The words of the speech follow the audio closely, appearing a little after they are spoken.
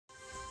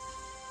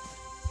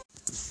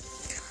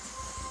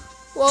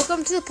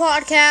Welcome to the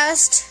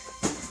podcast.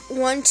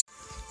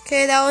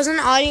 Okay, that was an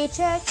audio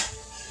check.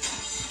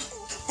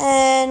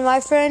 And my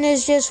friend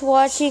is just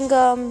watching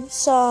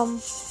some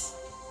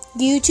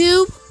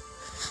YouTube.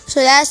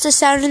 So that's the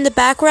sound in the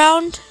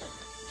background.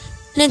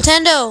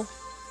 Nintendo.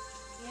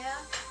 Yeah?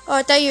 Oh,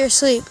 I thought you were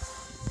asleep.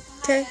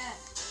 Okay.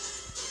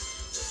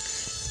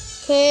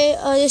 Okay,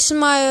 this is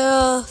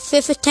my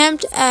fifth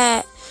attempt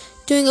at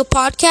doing a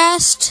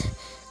podcast.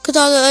 Because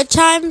all the other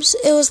times,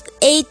 it was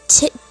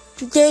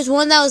there's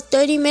one that was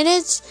 30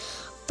 minutes,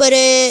 but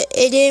it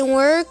didn't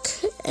work.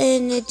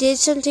 And it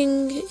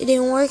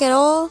didn't work at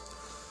all.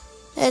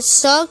 That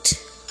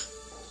sucked.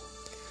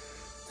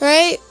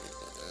 Right?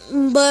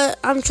 But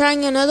I'm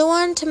trying another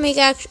one to make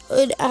an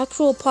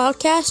actual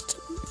podcast.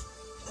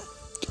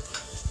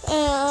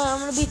 I'm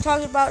going to be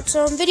talking about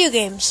some video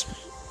games.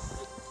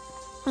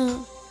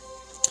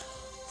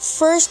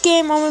 First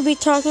game I'm going to be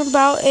talking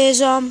about is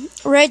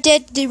Red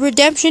Dead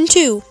Redemption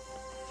 2.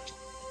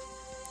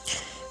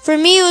 For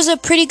me, it was a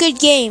pretty good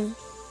game.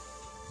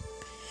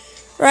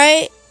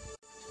 Right?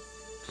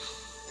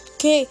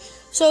 Okay,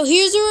 so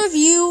here's a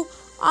review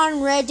on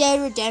Red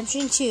Dead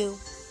Redemption 2.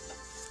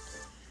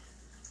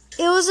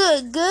 It was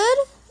good.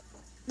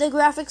 The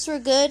graphics were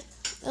good.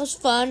 It was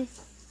fun.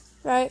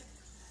 Right?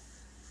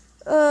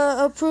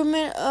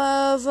 Improvement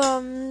of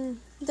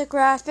the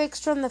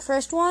graphics from the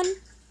first one.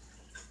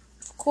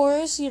 Of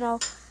course,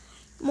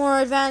 more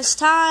advanced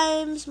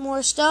times,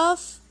 more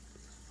stuff.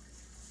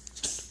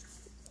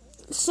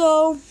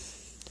 So,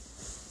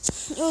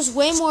 it was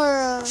way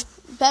more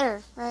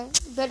better, right?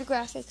 Better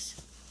graphics,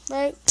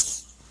 right?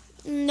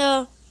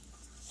 No.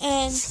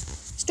 And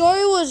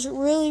story was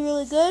really,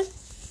 really good.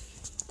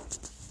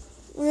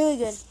 Really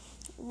good.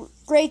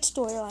 Great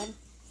storyline.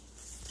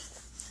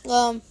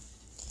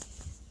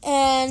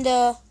 And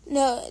the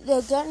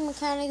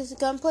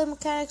gunplay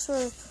mechanics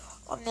were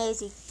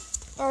amazing.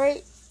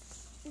 Alright?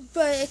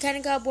 But it kind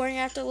of got boring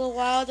after a little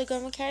while, the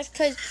gun mechanics,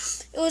 because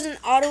it was an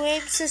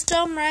auto-aim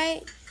system,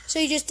 right? So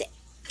it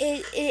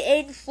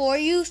aimed for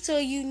you, so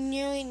you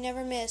nearly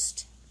never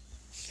missed.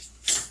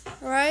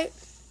 Alright?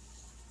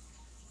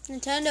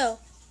 Nintendo.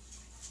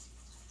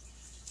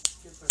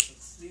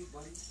 Sleep,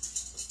 buddy.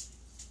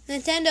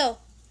 Nintendo.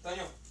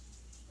 Daniel.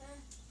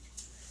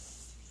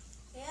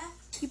 Yeah?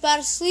 You about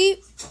to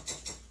sleep?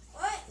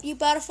 What? You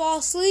about to fall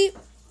asleep? No,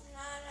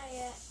 not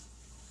yet.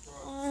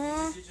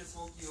 Uh-huh. He just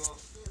woke you up.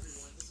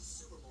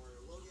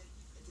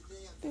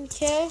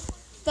 Okay.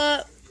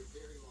 But,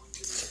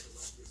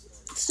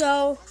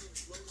 so,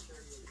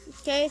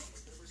 okay.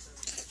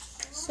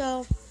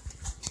 So,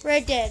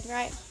 Red Dead,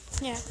 right?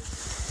 Yeah.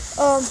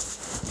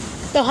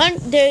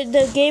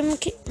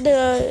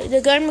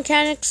 The gun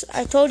mechanics,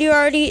 I told you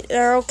already,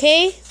 they're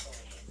okay.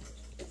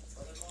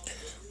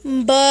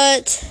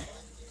 But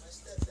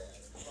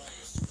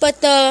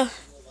the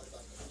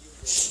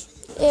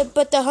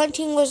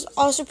hunting was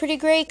also pretty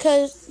great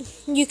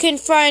because you can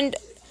find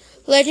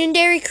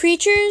legendary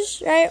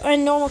creatures, right,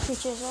 and normal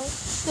creatures, right?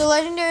 The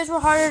legendaries were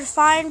harder to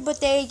find, but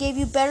they gave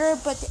you better,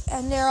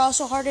 and they're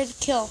also harder to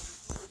kill.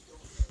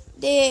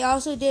 They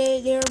were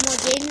more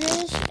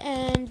dangerous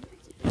and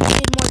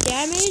did more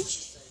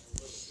damage.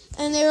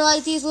 And they were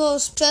like these little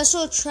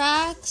special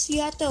tracks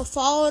you have to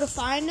follow to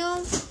find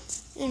them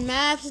in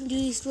maps and do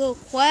these little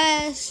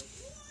quests.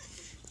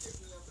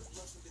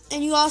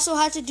 And you also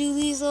have to do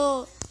these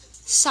little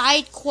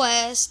side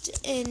quests,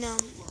 and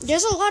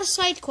there's a lot of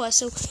side quests.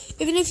 So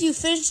even if you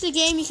finish the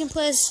game, you can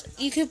play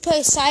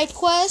side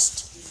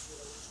quest.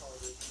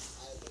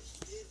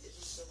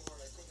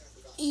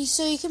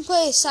 So you can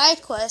play a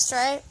side quest,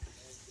 right?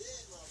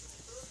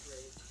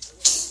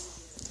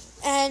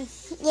 And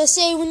let's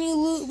say when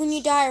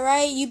you die,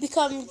 right, you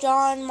become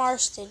John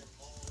Marston,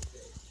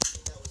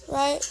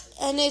 right?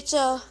 And it's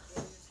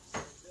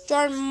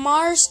John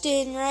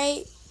Marston,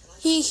 right?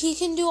 He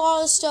can do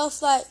all the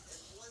stuff like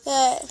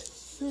that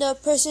the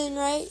person,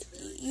 right,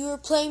 you were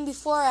playing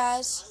before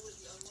as.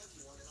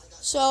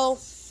 So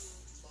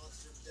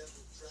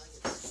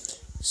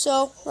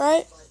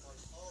right?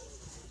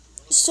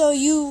 So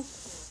you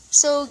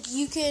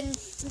can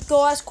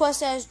go as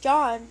quest as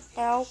John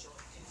now.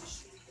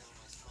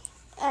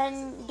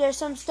 And there's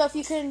some stuff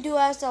you couldn't do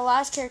as the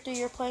last character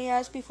you're playing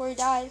as before he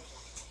died.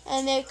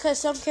 And because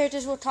some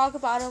characters will talk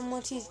about him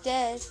once he's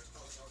dead.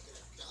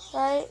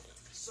 Right?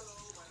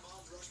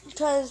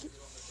 Because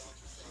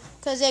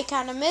they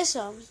kind of miss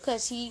him.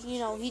 Because he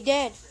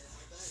dead.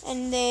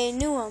 And they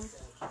knew him.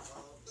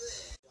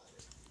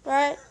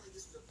 Right?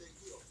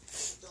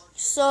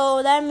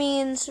 So that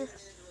means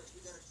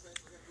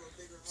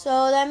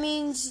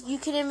you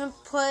can even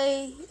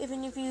play,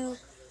 even if you,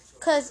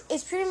 because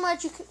it's pretty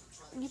much, it's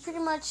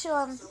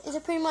a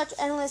pretty much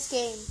endless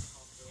game.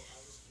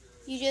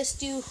 You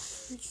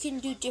can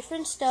do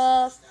different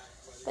stuff,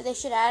 but they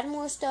should add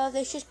more stuff.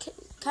 They should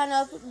kind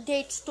of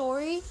update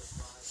story.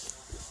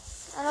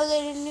 I know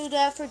they didn't do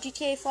that for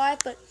GTA 5,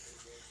 but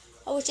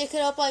I wish they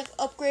could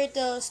upgrade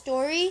the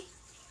story,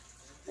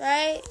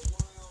 right?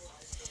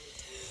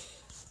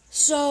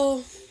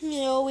 So,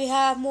 we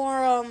have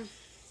more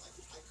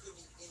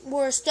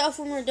more stuff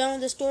when we're done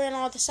with the story and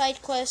all the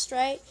side quests,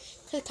 right?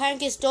 Because it kind of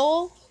gets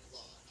dull,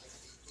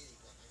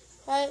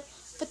 right?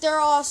 But they're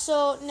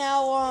also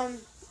now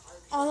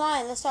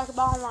online. Let's talk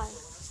about online,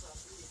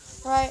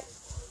 right?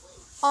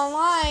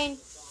 Online,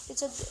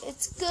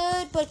 it's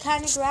good but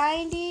kind of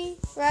grindy,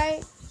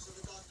 right?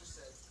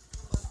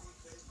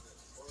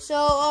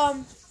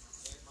 So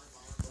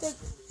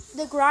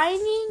the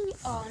grinding,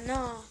 oh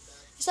no,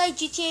 it's like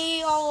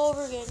GTA all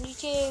over again.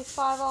 GTA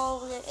 5 all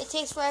over again. It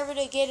takes forever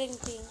to get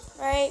anything,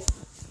 right?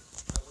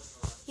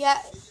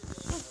 Yeah,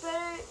 it's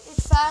better.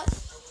 It's fast.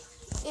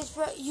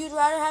 You'd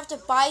rather have to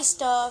buy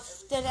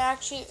stuff than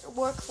actually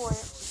work for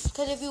it.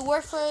 Because if you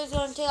work for it, it's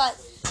gonna take like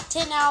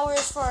 10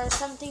 hours for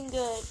something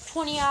good,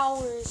 20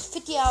 hours,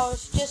 50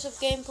 hours just of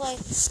gameplay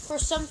for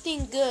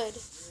something good.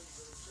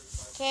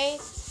 Okay,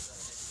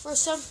 for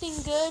something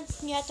good,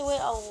 you have to wait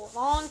a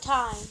long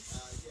time.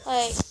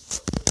 Like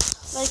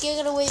you're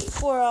gonna wait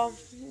for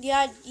you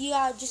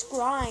gotta just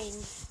grind,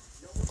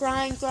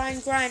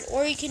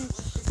 or you can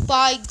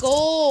buy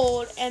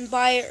gold and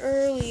buy it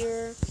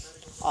earlier.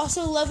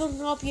 Also,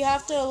 leveling up, you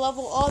have to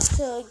level up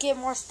to get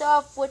more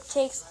stuff, which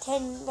takes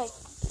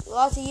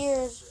lots of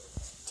years.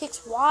 Takes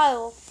a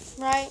while,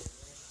 right?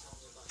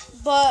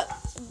 But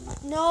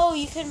no,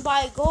 you can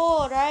buy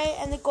gold, right?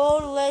 And the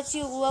gold lets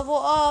you level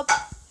up.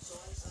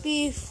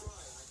 The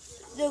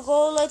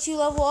gold lets you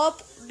level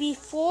up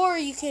before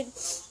you can.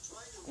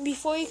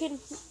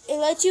 It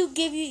lets you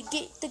get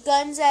the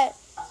guns that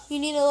you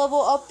need to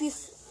level up. It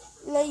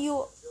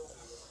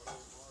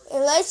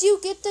lets you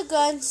get the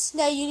guns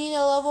that you need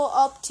to level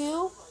up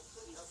to,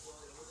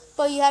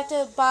 but you have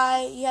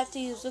to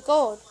use the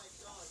gold.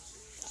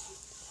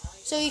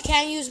 So you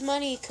can't use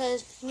money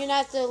because you're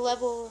not the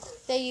level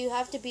that you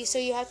have to be. So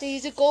you have to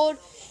use the gold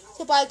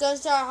to buy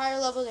guns that are higher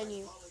level than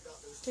you,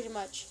 pretty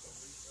much.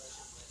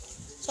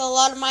 So a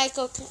lot of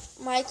micro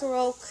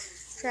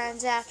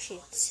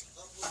transactions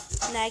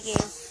in that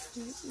game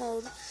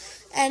mode.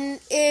 And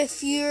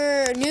if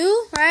you're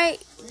new,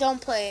 right, don't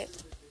play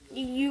it.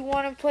 You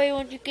want to play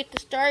once you get to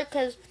start,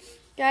 because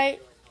the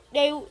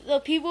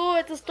people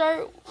at the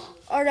start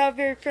are not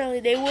very friendly.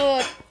 They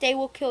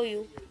will kill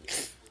you.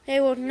 They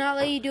will not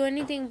let you do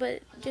anything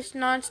but just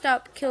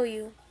non-stop kill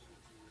you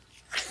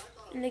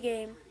in the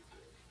game.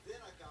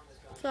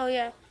 So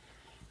yeah,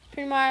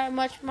 pretty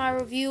much my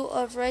review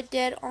of Red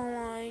Dead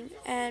Online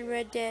and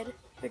Red Dead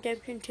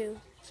Redemption 2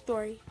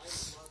 story.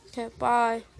 Okay, bye.